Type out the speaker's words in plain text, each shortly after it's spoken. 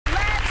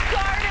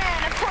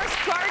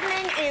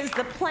is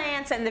the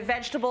plants and the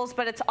vegetables,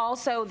 but it's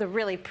also the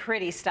really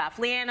pretty stuff.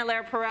 Leigh-Ann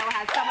Allaire Perrault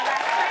has some of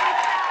that pretty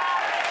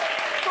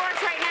stuff for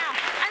us right now.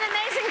 An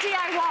amazing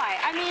DIY.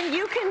 I mean,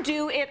 you can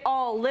do it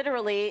all,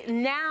 literally.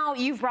 Now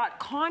you've brought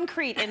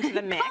concrete into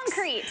the mix.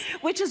 Concrete.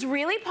 Which is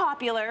really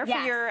popular for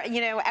your,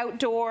 you know,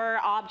 outdoor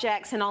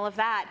objects and all of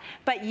that.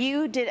 But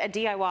you did a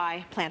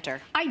DIY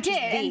planter. I did,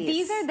 and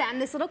these are them,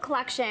 this little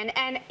collection.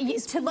 And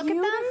to look at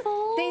them,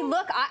 they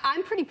look,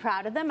 I'm pretty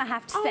proud of them, I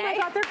have to say. Oh my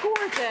God, they're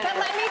gorgeous. But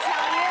let me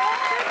tell you,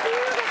 they're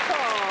beautiful.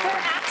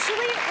 They're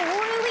actually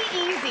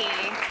really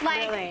easy.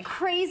 Like, really?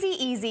 Crazy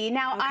easy.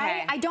 Now,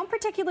 I don't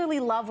particularly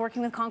love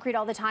working with concrete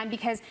all the time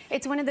because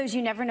it's one of those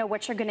you never know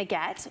what you're gonna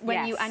get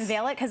when you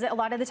unveil it, because a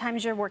lot of the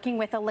times you're working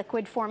with a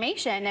liquid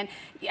formation, and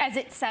as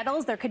it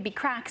settles, there could be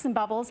cracks and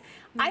bubbles.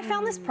 I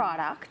found this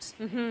product.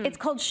 It's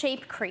called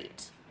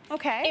Shapecrete.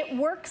 Okay. It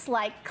works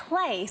like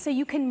clay, so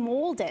you can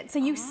mold it, so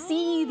you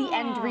see the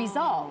end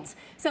result.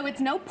 So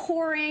it's no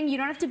pouring, you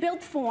don't have to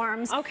build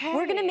forms. Okay.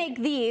 We're gonna make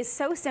these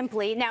so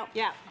simply. Now,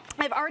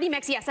 I've already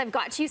mixed, yes, I've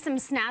got you some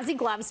snazzy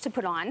gloves to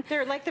put on.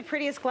 They're like the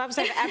prettiest gloves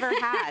I've ever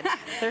had.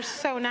 They're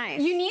so nice.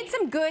 You need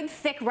some good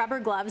thick rubber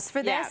gloves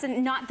for this,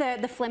 and not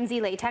the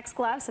flimsy latex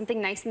gloves, something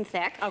nice and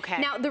thick.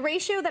 Okay. Now, the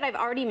ratio that I've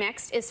already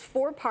mixed is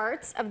 4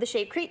 parts of the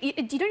Shapecrete.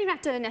 You don't even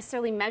have to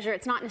necessarily measure,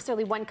 it's not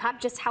necessarily 1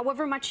 cup, just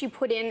however much you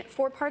put in,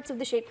 4 parts of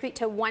the Shapecrete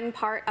to 1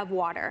 part of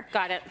water.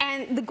 Got it.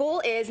 And the goal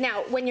is,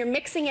 now, when you're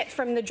mixing it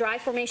from the dry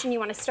formation, you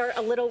want to start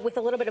with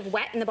a little bit of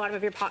wet in the bottom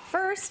of your pot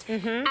first,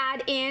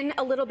 add in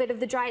a little bit of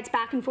the dry, it's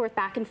back and forth,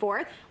 back and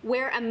forth.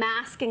 Wear a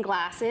mask and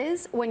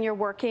glasses when you're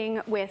working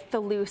with the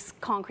loose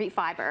concrete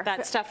fiber.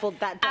 That stuff will,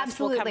 that dust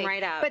will come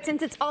right out. But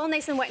since it's all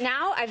nice and wet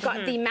now, I've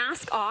got the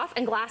mask off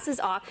and glasses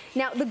off.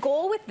 Now, the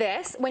goal with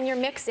this, when you're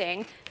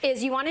mixing,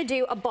 is you want to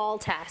do a ball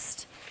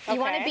test. You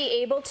want to be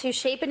able to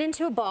shape it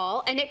into a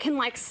ball, and it can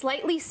like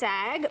slightly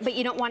sag, but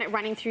you don't want it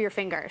running through your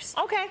fingers.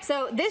 Okay.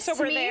 So this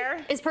to me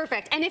is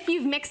perfect. And if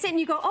you've mixed it and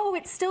you go, oh,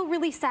 it's still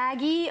really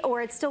saggy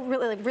or it's still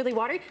really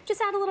watery, just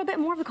add a little bit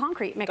more of a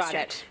concrete mixture. Got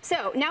it.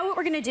 So now what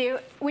we're going to do,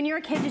 when you were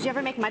a kid, did you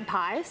ever make mud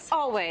pies?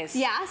 Always.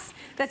 Yes.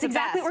 That's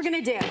exactly what we're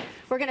going to do.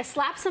 We're going to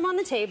slap some on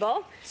the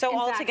table. So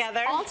all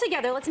together? All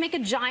together. Let's make a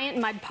giant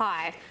mud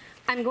pie.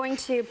 I'm going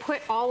to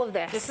put all of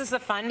this. This is the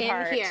fun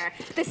part. In here.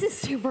 This is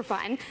super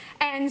fun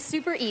and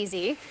super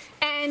easy.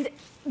 And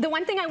the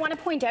one thing I want to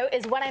point out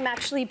is what I'm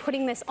actually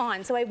putting this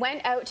on. So I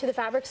went out to the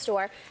fabric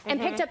store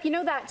and picked up, you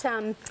know that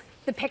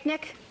the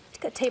picnic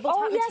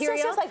tabletop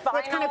material? Like vinyl,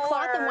 where it's kind of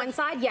cloth on one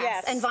side,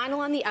 and vinyl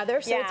on the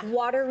other, so it's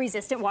water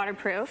resistant,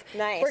 waterproof.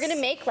 Nice. We're gonna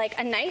make like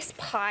a nice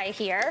pie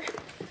here.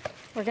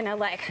 We're gonna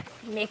like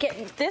make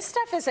it. This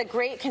stuff is a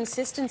great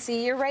consistency.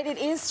 You're right, it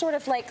is sort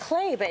of like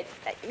clay, but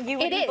you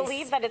wouldn't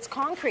believe that it's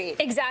concrete.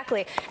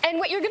 Exactly. And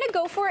what you're gonna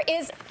go for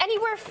is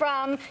anywhere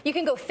from, you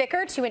can go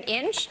thicker to 1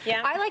 inch.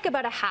 I like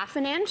about a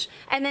 ½ inch.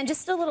 And then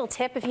just a little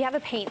tip, if you have a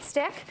paint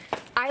stick,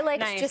 I like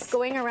just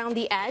going around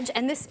the edge,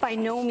 and this by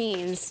no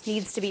means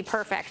needs to be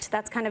perfect.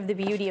 That's kind of the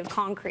beauty of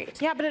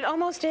concrete. Yeah, but it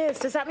almost is.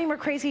 Does that mean we're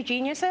crazy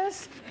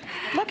geniuses?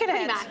 Look at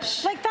it.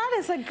 Much. Like that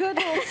is a good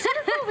little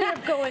circle we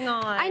have going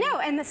on. I know,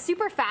 and the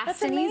super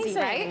fast and easy,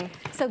 right?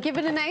 So give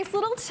it a nice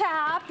little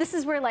tap. This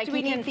is where like do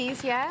we need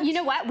these yet? You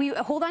know what? We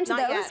hold on to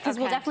those because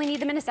we'll definitely need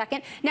them in a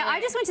second. Now I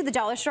just went to the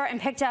dollar store and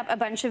picked up a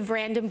bunch of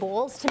random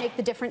bowls to make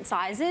the different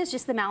sizes,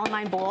 just the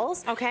melamine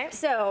bowls. Okay.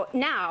 So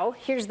now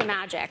here's the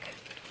magic.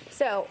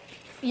 So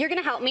you're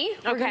gonna help me.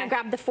 We're gonna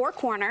grab the 4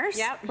 corners.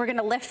 We're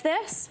gonna lift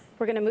this.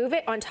 We're gonna move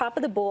it on top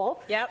of the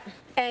bowl.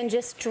 And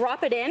just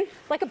drop it in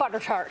like a butter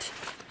tart.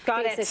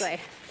 Got it. Basically.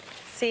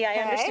 See, I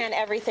understand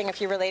everything if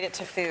you relate it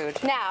to food.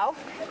 Now,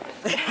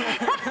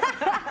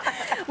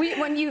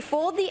 when you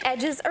fold the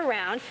edges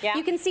around,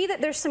 you can see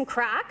that there's some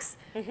cracks.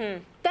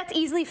 That's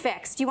easily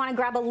fixed. You want to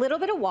grab a little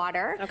bit of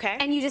water,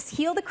 and you just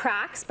heal the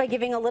cracks by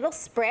giving a little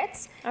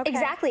spritz.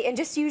 Exactly, and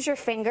just use your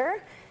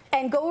finger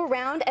and go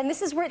around, and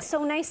this is where it's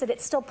so nice that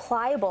it's still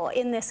pliable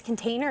in this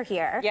container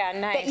here. Yeah,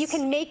 nice. That you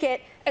can make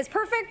it as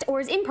perfect or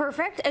as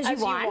imperfect as you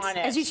want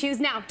it. as you choose.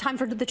 Now, time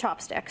for the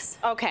chopsticks.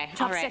 Okay,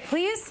 Chopstick,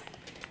 please.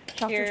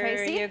 Dr.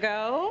 Tracy. Here you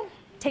go.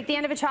 Take the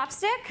end of a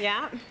chopstick.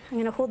 I'm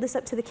gonna hold this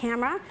up to the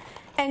camera,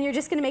 and you're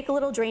just gonna make a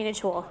little drainage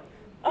hole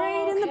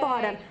right in the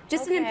bottom.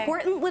 Just an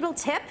important little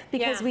tip,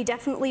 because we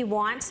definitely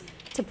want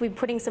to be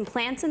putting some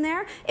plants in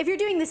there. If you're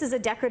doing this as a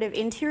decorative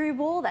interior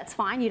bowl, that's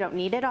fine. You don't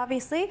need it,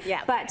 obviously.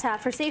 But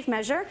for safe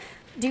measure,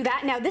 do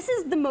that. Now, this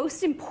is the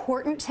most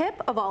important tip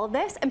of all of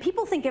this, and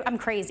people think I'm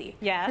crazy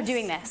for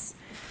doing this.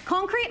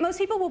 Concrete, most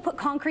people will put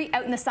concrete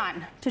out in the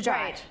sun to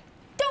dry.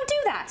 Don't do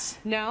that.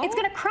 No? It's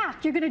gonna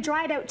crack. You're gonna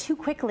dry it out too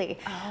quickly.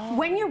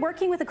 When you're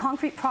working with a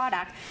concrete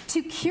product,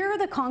 to cure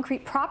the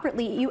concrete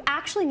properly, you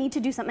actually need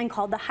to do something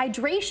called the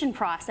hydration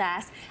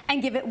process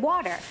and give it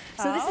water.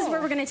 So this is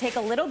where we're gonna take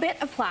a little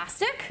bit of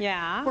plastic.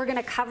 We're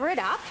gonna cover it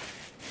up,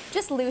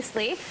 just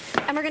loosely,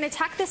 and we're gonna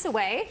tuck this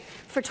away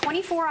for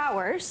 24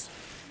 hours.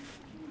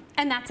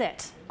 And that's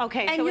it.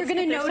 Okay, and so you're going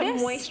to notice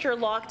some moisture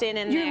locked in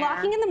there. You're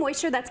locking in the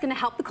moisture. That's going to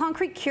help the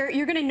concrete cure.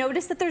 You're going to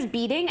notice that there's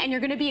beading, and you're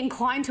going to be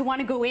inclined to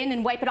want to go in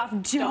and wipe it off.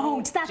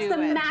 Don't. That's the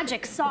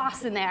magic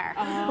sauce in there.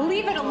 Oh,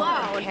 leave it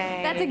alone.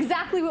 Okay. That's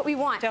exactly what we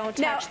want. Don't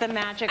touch the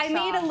magic sauce. I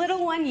made a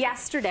little one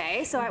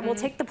yesterday, so I will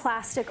take the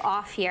plastic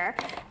off here.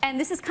 And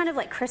this is kind of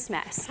like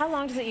Christmas. How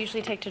long does it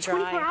usually take to dry?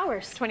 24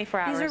 hours. 24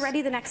 hours. These are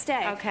ready the next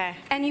day. Okay.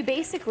 And you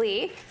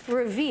basically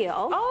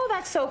reveal. Oh,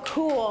 that's so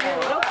cool. That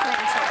is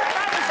awesome.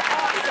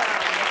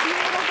 See your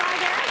little guy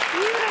there?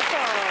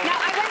 Beautiful. Now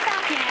I went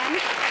back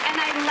in and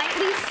I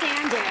lightly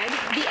sanded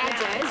the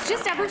edges,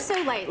 just ever so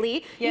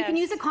lightly. Yes. You can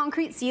use a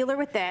concrete sealer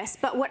with this,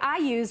 but what I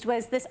used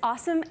was this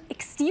awesome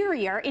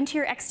interior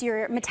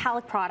exterior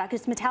metallic product.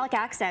 It's metallic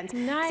accents.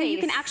 Nice. So you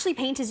can actually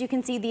paint, as you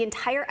can see, the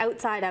entire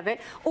outside of it.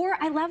 Or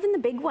I love in the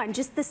big one,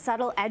 just the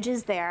subtle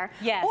edges there.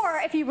 Yes.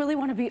 Or if you really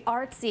want to be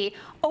artsy,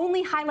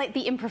 only highlight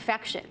the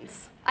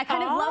imperfections. I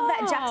kind of love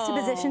that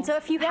juxtaposition. So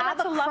if you have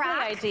a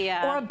crack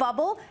or a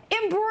bubble,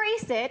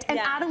 embrace it and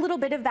add a little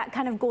bit of that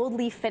kind of gold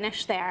leaf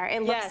finish there.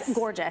 It looks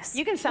gorgeous.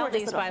 You can sell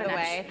these, by the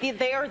way.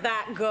 They are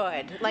that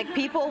good. Like,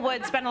 people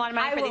would spend a lot of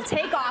money for these.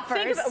 Take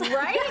offers.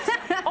 Right?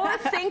 Or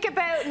think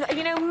about,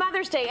 you know,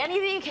 Mother's Day, any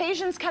of the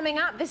occasions coming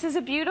up. This is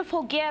a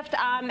beautiful gift,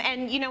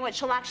 and you know what?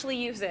 She'll actually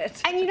use it.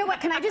 And you know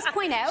what? Can I just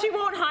point out? She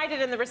won't hide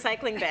it in the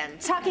recycling bin.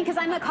 Talking, because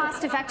I'm a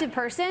cost-effective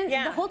person,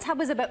 the whole tub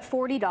was about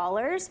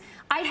 $40.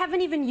 I haven't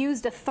even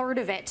used a third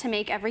of it to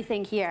make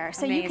everything here.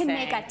 So you can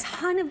make a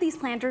ton of these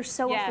planters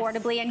so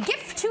affordably and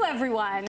gift to everyone.